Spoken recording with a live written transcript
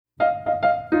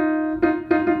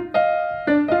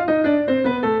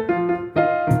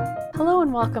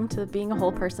welcome to the Being a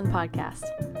Whole Person podcast.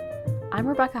 I'm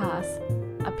Rebecca Haas,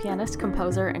 a pianist,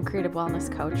 composer, and creative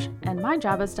wellness coach, and my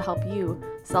job is to help you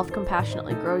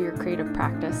self-compassionately grow your creative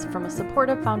practice from a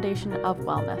supportive foundation of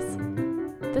wellness.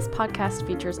 This podcast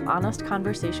features honest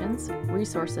conversations,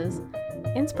 resources,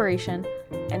 inspiration,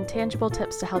 and tangible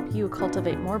tips to help you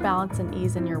cultivate more balance and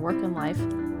ease in your work and life,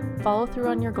 follow through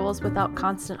on your goals without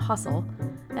constant hustle,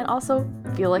 and also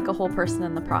feel like a whole person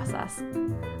in the process.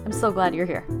 I'm so glad you're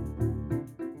here.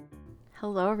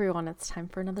 Hello everyone, it's time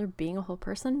for another Being a Whole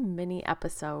Person mini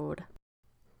episode.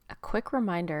 A quick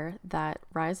reminder that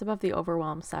Rise Above the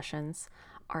Overwhelm sessions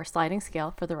are sliding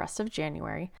scale for the rest of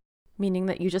January, meaning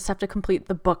that you just have to complete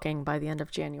the booking by the end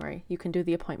of January. You can do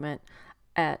the appointment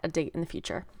at a date in the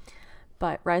future.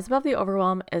 But Rise Above the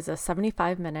Overwhelm is a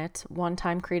 75-minute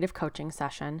one-time creative coaching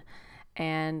session,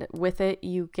 and with it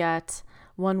you get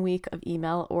 1 week of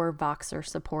email or Voxer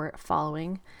support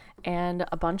following, and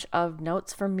a bunch of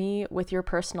notes from me with your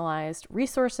personalized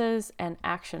resources and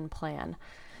action plan.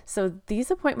 So these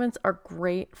appointments are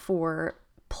great for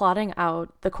plotting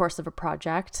out the course of a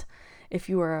project. If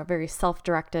you are a very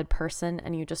self-directed person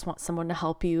and you just want someone to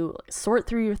help you sort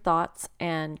through your thoughts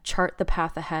and chart the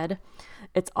path ahead,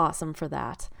 it's awesome for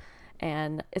that.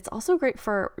 And it's also great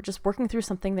for just working through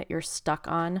something that you're stuck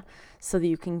on so that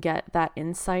you can get that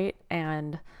insight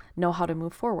and know how to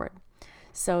move forward.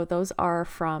 So those are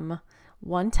from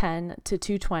 110 to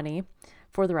 220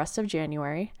 for the rest of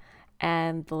January,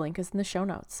 and the link is in the show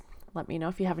notes. Let me know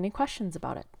if you have any questions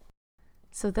about it.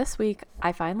 So this week,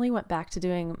 I finally went back to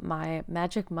doing my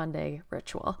Magic Monday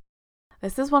ritual.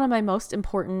 This is one of my most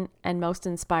important and most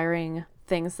inspiring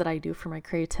things that I do for my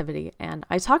creativity, and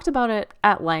I talked about it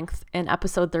at length in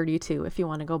episode 32 if you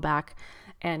want to go back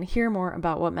and hear more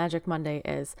about what Magic Monday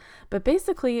is. But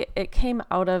basically, it came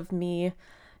out of me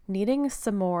needing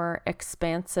some more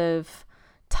expansive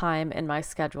time in my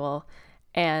schedule,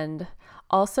 and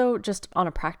also just on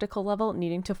a practical level,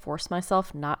 needing to force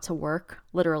myself not to work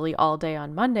literally all day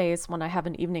on Mondays when I have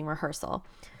an evening rehearsal.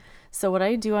 So what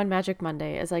I do on Magic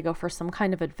Monday is I go for some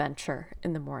kind of adventure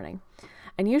in the morning.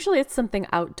 And usually it's something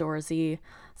outdoorsy,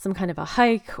 some kind of a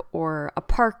hike or a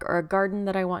park or a garden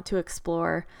that I want to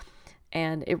explore.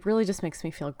 And it really just makes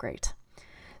me feel great.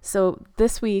 So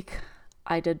this week,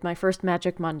 I did my first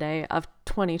Magic Monday of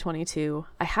 2022.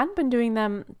 I hadn't been doing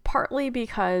them partly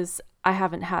because I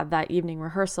haven't had that evening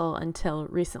rehearsal until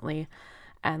recently.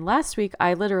 And last week,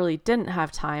 I literally didn't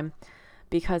have time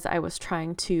because I was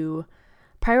trying to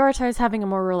prioritize having a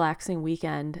more relaxing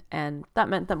weekend, and that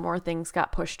meant that more things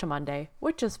got pushed to Monday,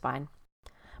 which is fine.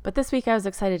 But this week I was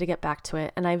excited to get back to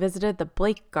it, and I visited the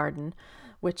Blake Garden,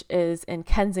 which is in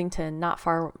Kensington, not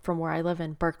far from where I live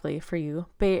in Berkeley for you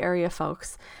Bay Area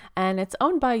folks. And it's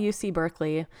owned by UC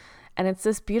Berkeley, and it's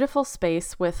this beautiful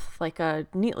space with like a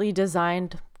neatly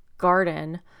designed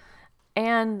garden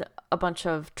and a bunch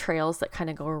of trails that kind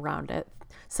of go around it.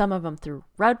 Some of them through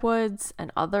redwoods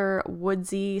and other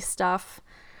woodsy stuff.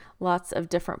 Lots of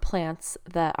different plants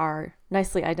that are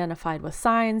nicely identified with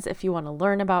signs if you want to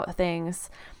learn about things.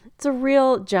 It's a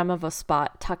real gem of a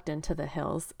spot tucked into the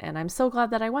hills, and I'm so glad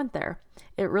that I went there.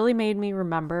 It really made me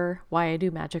remember why I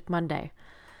do Magic Monday.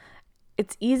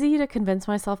 It's easy to convince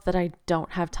myself that I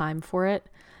don't have time for it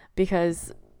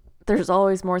because there's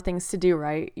always more things to do,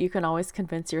 right? You can always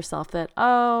convince yourself that,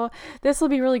 oh, this will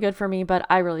be really good for me, but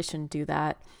I really shouldn't do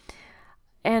that.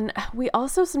 And we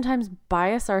also sometimes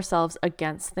bias ourselves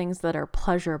against things that are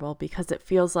pleasurable because it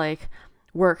feels like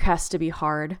work has to be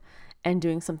hard and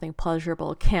doing something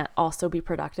pleasurable can't also be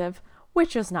productive,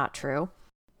 which is not true.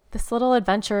 This little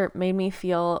adventure made me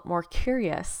feel more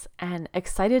curious and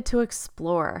excited to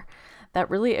explore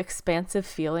that really expansive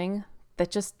feeling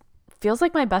that just feels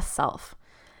like my best self.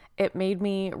 It made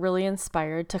me really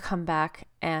inspired to come back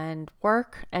and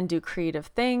work and do creative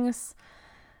things.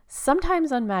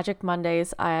 Sometimes on Magic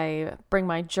Mondays, I bring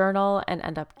my journal and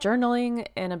end up journaling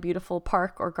in a beautiful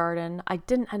park or garden. I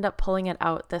didn't end up pulling it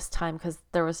out this time because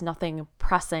there was nothing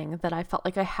pressing that I felt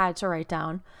like I had to write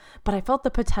down, but I felt the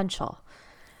potential.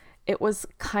 It was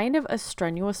kind of a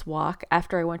strenuous walk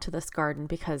after I went to this garden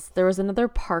because there was another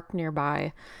park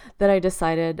nearby that I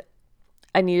decided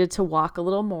I needed to walk a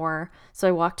little more. So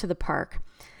I walked to the park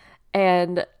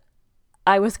and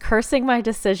I was cursing my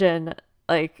decision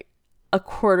like a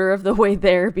quarter of the way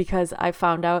there because I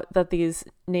found out that these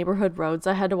neighborhood roads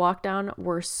I had to walk down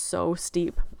were so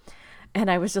steep. And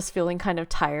I was just feeling kind of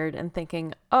tired and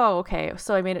thinking, oh, okay,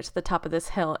 so I made it to the top of this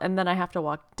hill and then I have to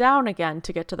walk down again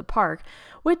to get to the park,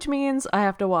 which means I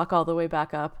have to walk all the way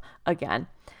back up again.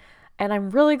 And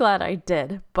I'm really glad I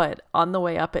did, but on the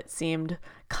way up, it seemed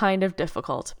kind of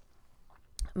difficult.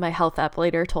 My health app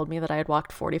later told me that I had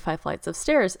walked 45 flights of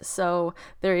stairs. So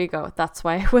there you go. That's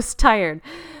why I was tired.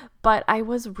 But I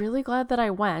was really glad that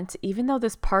I went, even though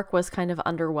this park was kind of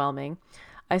underwhelming.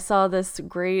 I saw this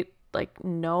great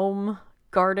gnome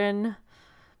garden,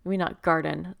 maybe not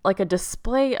garden, like a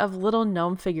display of little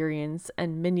gnome figurines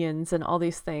and minions and all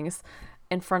these things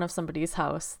in front of somebody's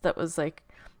house that was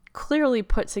clearly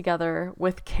put together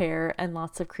with care and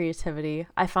lots of creativity.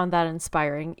 I found that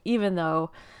inspiring, even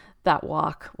though that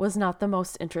walk was not the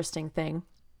most interesting thing.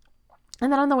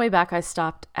 And then on the way back, I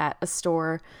stopped at a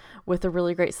store with a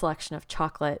really great selection of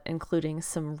chocolate, including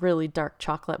some really dark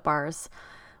chocolate bars,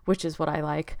 which is what I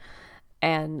like.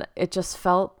 And it just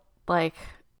felt like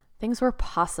things were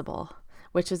possible,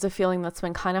 which is a feeling that's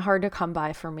been kind of hard to come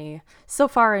by for me so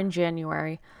far in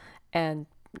January and,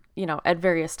 at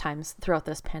various times throughout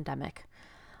this pandemic.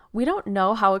 We don't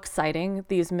know how exciting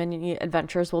these mini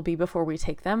adventures will be before we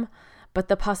take them, but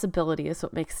the possibility is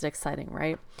what makes it exciting,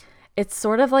 right? It's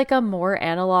sort of like a more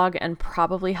analog and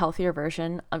probably healthier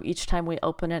version of each time we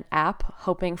open an app,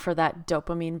 hoping for that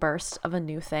dopamine burst of a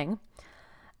new thing.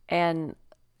 And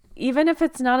even if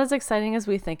it's not as exciting as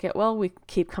we think it will, we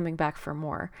keep coming back for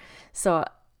more. So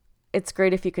it's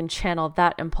great if you can channel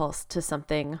that impulse to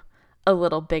something a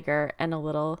little bigger and a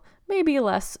little maybe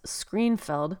less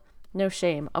screen-filled. No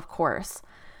shame, of course.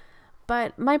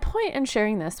 But my point in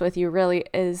sharing this with you really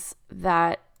is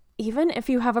that even if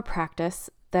you have a practice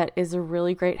that is a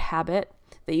really great habit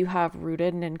that you have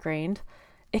rooted and ingrained,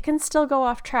 it can still go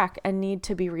off track and need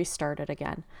to be restarted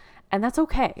again. And that's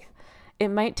okay. It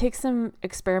might take some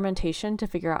experimentation to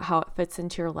figure out how it fits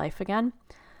into your life again,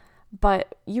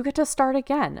 but you get to start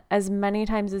again as many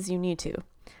times as you need to.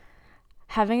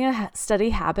 Having a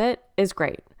steady habit is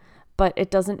great, but it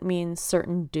doesn't mean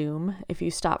certain doom if you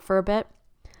stop for a bit.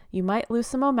 You might lose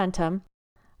some momentum,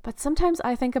 but sometimes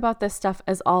I think about this stuff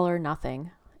as all or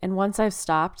nothing. And once I've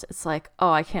stopped, it's like,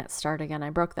 oh, I can't start again.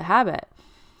 I broke the habit.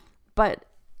 But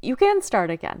you can start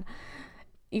again.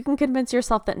 You can convince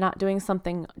yourself that not doing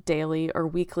something daily or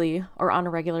weekly or on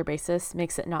a regular basis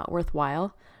makes it not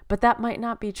worthwhile, but that might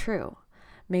not be true.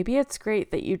 Maybe it's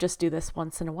great that you just do this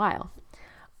once in a while.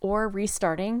 Or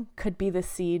restarting could be the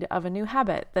seed of a new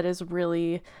habit that is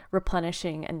really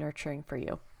replenishing and nurturing for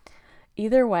you.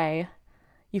 Either way,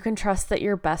 you can trust that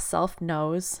your best self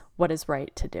knows what is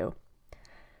right to do.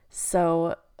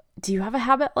 So, do you have a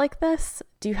habit like this?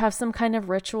 Do you have some kind of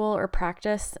ritual or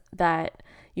practice that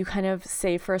you kind of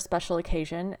save for a special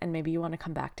occasion and maybe you want to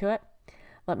come back to it?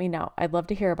 Let me know. I'd love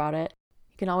to hear about it.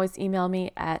 You can always email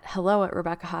me at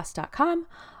hello@RebeccaHaas.com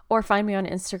or find me on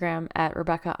Instagram at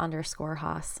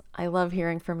Rebecca_Haas. I love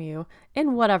hearing from you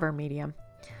in whatever medium.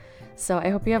 So I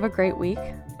hope you have a great week,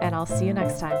 and I'll see you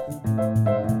next time.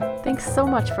 Thanks so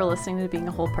much for listening to Being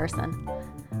a Whole Person.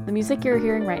 The music you're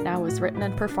hearing right now was written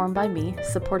and performed by me,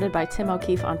 supported by Tim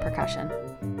O'Keefe on percussion.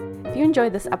 If you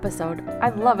enjoyed this episode,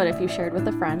 I'd love it if you shared with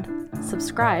a friend,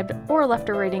 subscribed, or left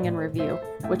a rating and review,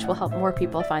 which will help more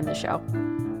people find the show.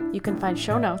 You can find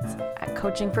show notes at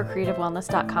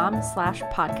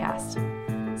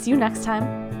coachingforcreativewellness.com/podcast. See you next time,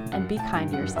 and be kind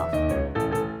to yourself.